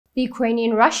The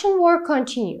Ukrainian-Russian war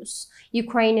continues.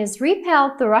 Ukraine has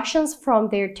repelled the Russians from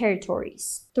their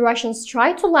territories. The Russians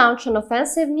tried to launch an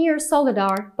offensive near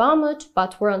Soledar, Bakhmut,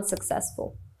 but were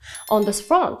unsuccessful. On this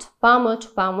front,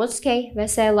 Bakhmut, Bakhmutske,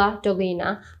 Vesela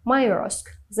Dolyna, Maiorsk,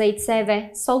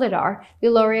 Zaitseve, Soledar,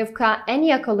 Bilohorivka and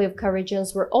Yakovlivka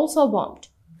regions were also bombed.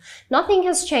 Nothing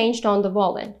has changed on the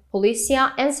Volyn,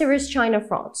 Polissia and Sivershchyna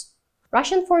fronts.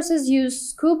 Russian forces used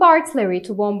scuba artillery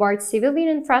to bombard civilian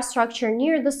infrastructure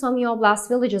near the Sumy Oblast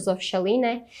villages of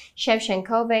Shalyhine,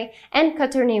 Shevchenkove and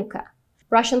Katerynivka.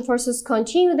 Russian forces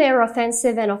continue their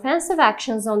offensive and offensive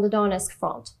actions on the Donetsk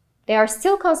front. They are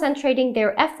still concentrating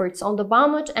their efforts on the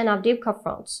Bakhmut and Avdiivka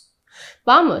fronts.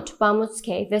 Bakhmut,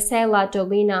 Bakhmutske, Vesela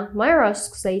Dolyna,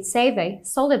 Maiorsk, Zaitseve,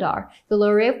 Soledar,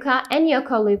 Bilohorivka and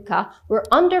Yakovlivka were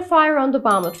under fire on the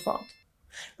Bakhmut front.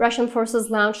 Russian forces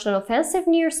launched an offensive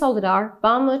near Soledar,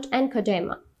 Bakhmut and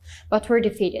Kodema, but were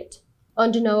defeated.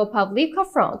 On the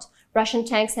Pavlivka front, Russian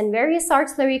tanks and various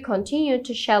artillery continued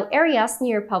to shell areas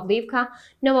near Pavlivka,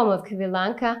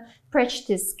 Novomivka,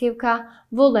 Prechtiskivka,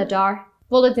 Soledar,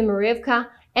 Volodymyrivka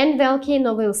and Velky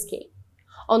Novilsky.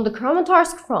 On the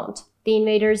Kramatorsk front, the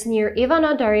invaders near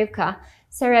Ivano-Darivka,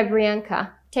 Serebryanka,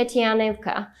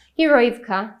 Tetianivka,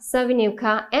 Heroivka,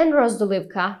 Savinivka and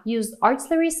Rozdolivka used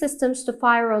artillery systems to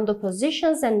fire on the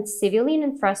positions and civilian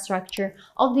infrastructure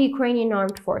of the Ukrainian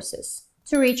armed forces.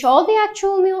 To reach all the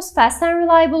actual news fast and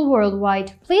reliable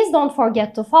worldwide, please don't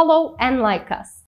forget to follow and like us.